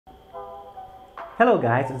Hello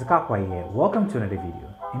guys, it's Huawei here. Welcome to another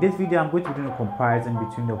video. In this video, I'm going to be doing a comparison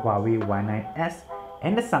between the Huawei Y9s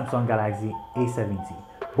and the Samsung Galaxy A70,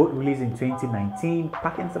 both released in 2019,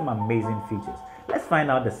 packing some amazing features. Let's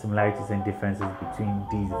find out the similarities and differences between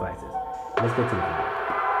these devices. Let's go to the video.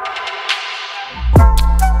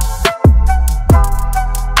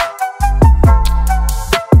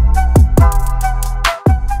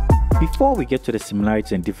 Before we get to the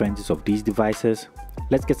similarities and differences of these devices,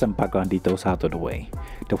 let's get some background details out of the way.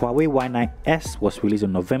 The Huawei Y9s was released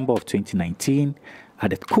in November of 2019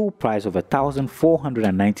 at a cool price of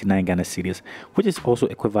 1,499 Ghana cedis, which is also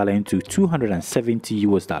equivalent to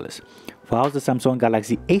 $270, whilst the Samsung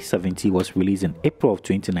Galaxy A70 was released in April of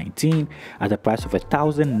 2019 at a price of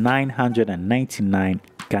 1,999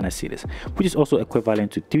 Ghana cedis, which is also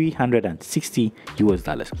equivalent to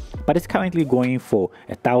 $360, but it's currently going for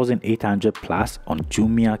 1,800 plus on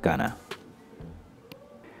Jumia Ghana.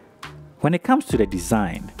 When it comes to the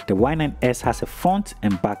design, the Y9s has a front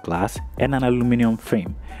and back glass and an aluminum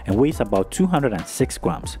frame and weighs about 206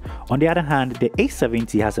 grams. On the other hand, the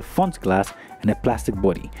A70 has a front glass and a plastic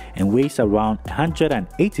body and weighs around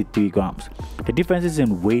 183 grams. The differences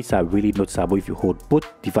in weights are really noticeable if you hold both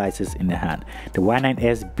devices in the hand, the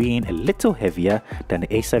Y9s being a little heavier than the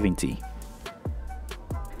A70.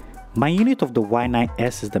 My unit of the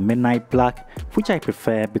Y9s is the midnight black, which I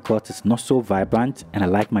prefer because it's not so vibrant and I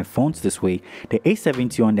like my phones this way. The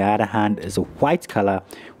A70 on the other hand is a white color,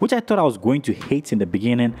 which I thought I was going to hate in the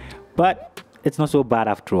beginning, but it's not so bad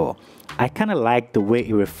after all. I kinda like the way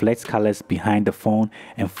it reflects colors behind the phone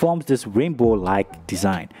and forms this rainbow-like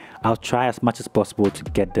design. I'll try as much as possible to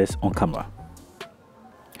get this on camera.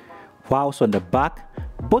 Whilst on the back,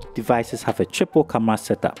 both devices have a triple camera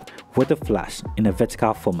setup with a flash in a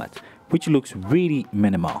vertical format, which looks really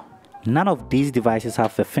minimal. None of these devices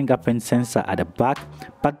have a fingerprint sensor at the back,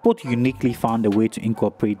 but both uniquely found a way to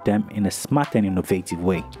incorporate them in a smart and innovative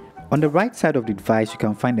way. On the right side of the device, you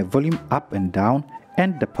can find the volume up and down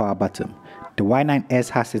and the power button. The Y9s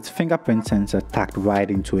has its fingerprint sensor tucked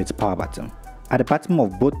right into its power button. At the bottom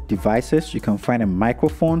of both devices, you can find a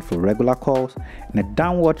microphone for regular calls and a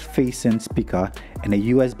downward facing speaker and a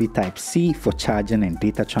USB Type-C for charging and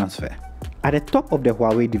data transfer. At the top of the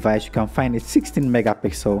Huawei device, you can find a 16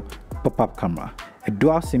 megapixel pop-up camera, a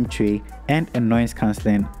dual SIM tray and a noise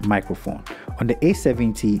cancelling microphone. On the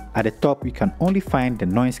A70, at the top you can only find the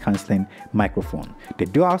noise cancelling microphone. The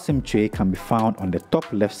dual SIM tray can be found on the top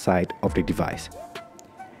left side of the device.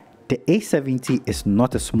 The A70 is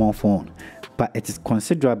not a small phone, but it is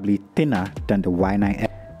considerably thinner than the Y9s.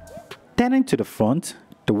 Turning to the front,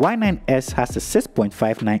 the Y9s has a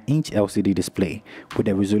 6.59-inch LCD display with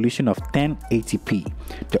a resolution of 1080p.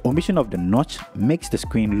 The omission of the notch makes the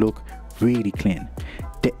screen look really clean.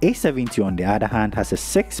 The A70 on the other hand has a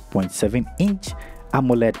 6.7-inch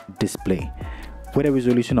AMOLED display with a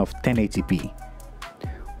resolution of 1080p.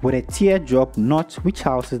 With a teardrop notch which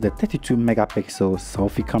houses the 32 megapixel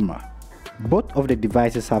selfie camera. Both of the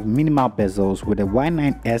devices have minimal bezels, with the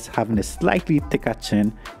Y9s having a slightly thicker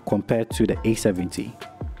chin compared to the A70.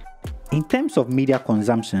 In terms of media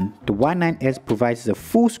consumption, the Y9s provides a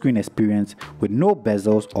full screen experience with no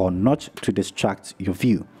bezels or notch to distract your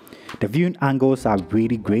view. The viewing angles are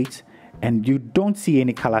really great and you don't see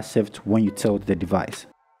any color shift when you tilt the device.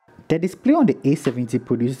 The display on the A70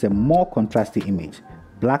 produces a more contrasty image.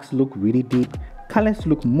 Blacks look really deep, colors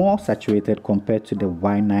look more saturated compared to the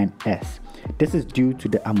Y9s. This is due to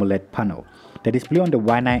the AMOLED panel. The display on the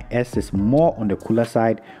Y9s is more on the cooler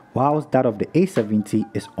side, whilst that of the A70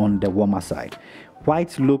 is on the warmer side.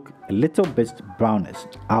 Whites look a little bit brownish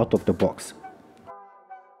out of the box.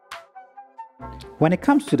 When it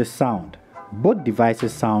comes to the sound, both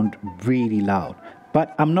devices sound really loud,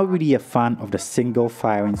 but I'm not really a fan of the single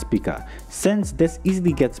firing speaker since this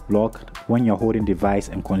easily gets blocked when you're holding the device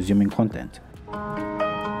and consuming content.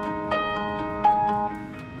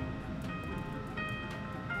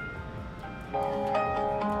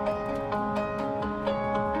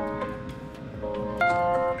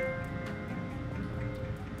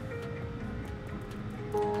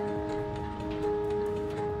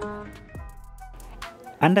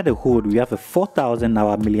 Under the hood, we have a 4,000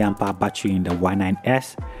 mAh battery in the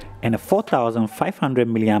Y9s and a 4,500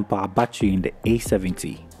 mAh battery in the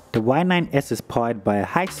A70. The Y9s is powered by a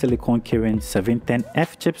high silicon Kirin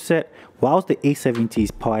 710F chipset, whilst the A70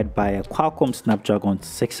 is powered by a Qualcomm Snapdragon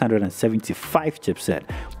 675 chipset.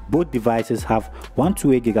 Both devices have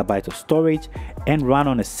 128GB of storage and run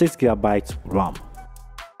on a 6GB RAM.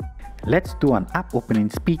 Let's do an app opening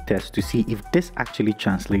speed test to see if this actually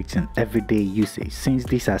translates in everyday usage, since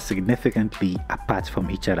these are significantly apart from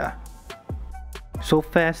each other. So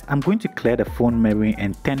first, I'm going to clear the phone memory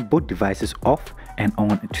and turn both devices off and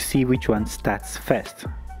on to see which one starts first.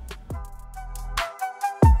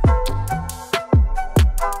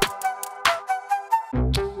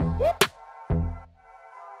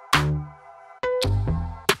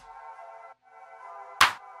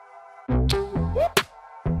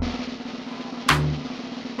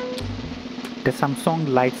 The Samsung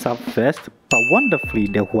lights up first, but wonderfully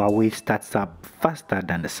the Huawei starts up faster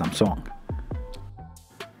than the Samsung.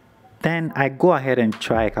 Then I go ahead and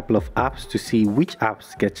try a couple of apps to see which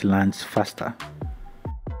apps get launched faster.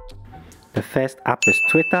 The first app is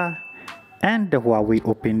Twitter, and the Huawei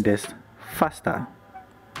opened this faster.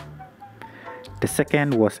 The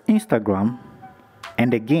second was Instagram,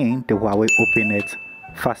 and again the Huawei opened it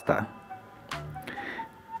faster.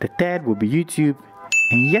 The third will be YouTube,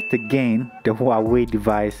 and yet again the Huawei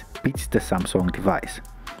device beats the Samsung device.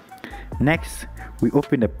 Next, we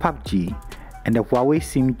open the PUBG, and the Huawei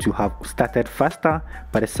seemed to have started faster,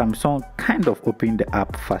 but the Samsung kind of opened the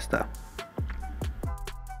app faster.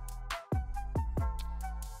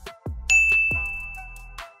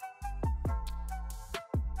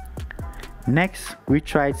 Next, we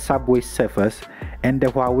tried Subway Surfers, and the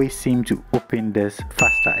Huawei seemed to open this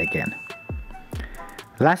faster again.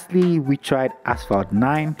 Lastly, we tried Asphalt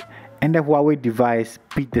 9, and the Huawei device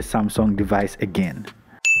beat the Samsung device again.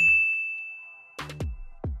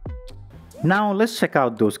 Now let's check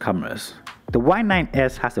out those cameras. The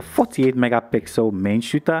Y9s has a 48 megapixel main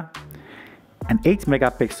shooter, an 8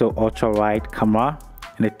 megapixel ultra wide camera,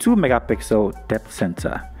 and a 2 megapixel depth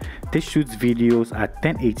sensor. This shoots videos at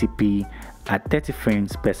 1080p at 30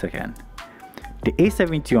 frames per second. The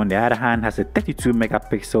A70 on the other hand has a 32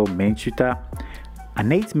 megapixel main shooter,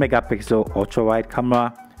 an 8 megapixel ultra wide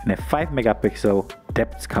camera, and a 5 megapixel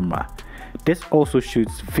depth camera. This also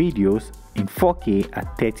shoots videos in 4K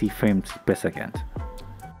at 30 frames per second.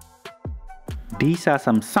 These are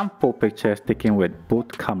some sample pictures taken with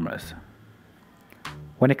both cameras.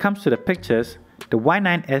 When it comes to the pictures, the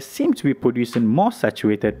Y9s seem to be producing more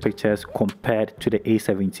saturated pictures compared to the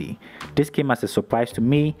A70. This came as a surprise to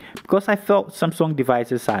me because I felt Samsung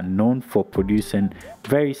devices are known for producing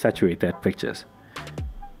very saturated pictures.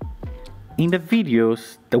 In the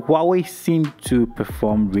videos, the Huawei seemed to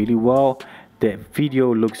perform really well. The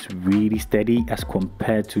video looks really steady as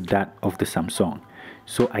compared to that of the Samsung.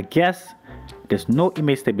 So I guess there's no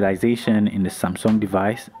image stabilization in the Samsung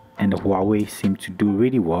device, and the Huawei seemed to do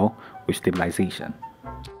really well with stabilization.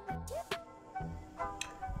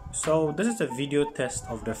 So this is a video test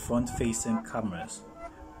of the front-facing cameras.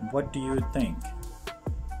 What do you think?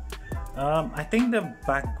 I think the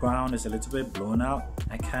background is a little bit blown out.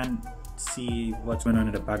 I can't see what's going on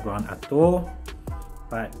in the background at all,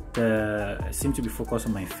 but it seems to be focused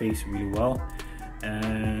on my face really well.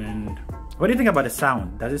 And what do you think about the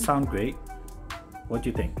sound? Does it sound great? What do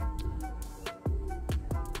you think?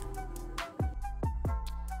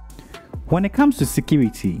 When it comes to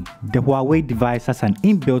security, the Huawei device has an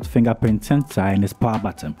inbuilt fingerprint sensor in its power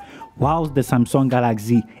button, whilst the Samsung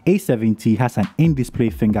Galaxy A70 has an in-display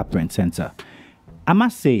fingerprint sensor. I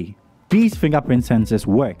must say, these fingerprint sensors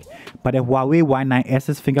work, but the Huawei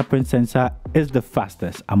Y9s's fingerprint sensor is the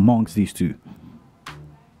fastest amongst these two.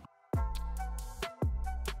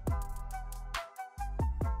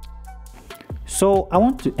 So I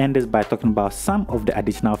want to end this by talking about some of the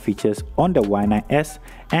additional features on the Y9s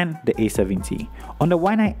and the A70. On the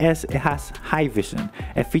Y9s, it has high vision,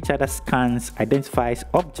 a feature that scans, identifies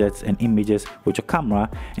objects and images with your camera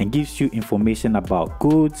and gives you information about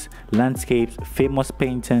goods, landscapes, famous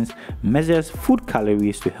paintings, measures food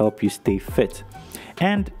calories to help you stay fit.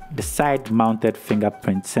 And the side-mounted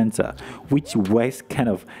fingerprint sensor, which works kind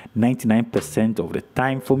of 99% of the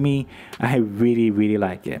time for me. I really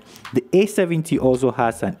like it. The A70 also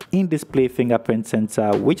has an in-display fingerprint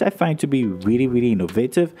sensor, which I find to be really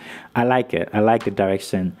innovative. I like it. I like the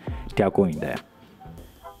direction they are going there.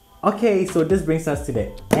 Okay, so this brings us to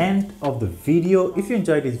the end of the video. If you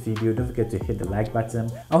enjoyed this video, don't forget to hit the like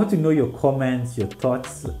button. I want to know your comments, your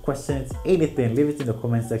thoughts, questions, anything. Leave it in the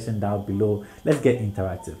comment section down below. Let's get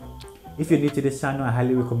interactive. If you're new to this channel, I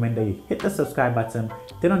highly recommend that you hit the subscribe button,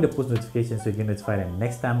 turn on the post notifications so you get notified the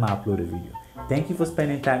next time I upload a video. Thank you for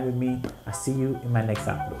spending time with me. I'll see you in my next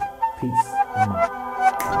upload.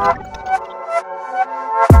 Peace.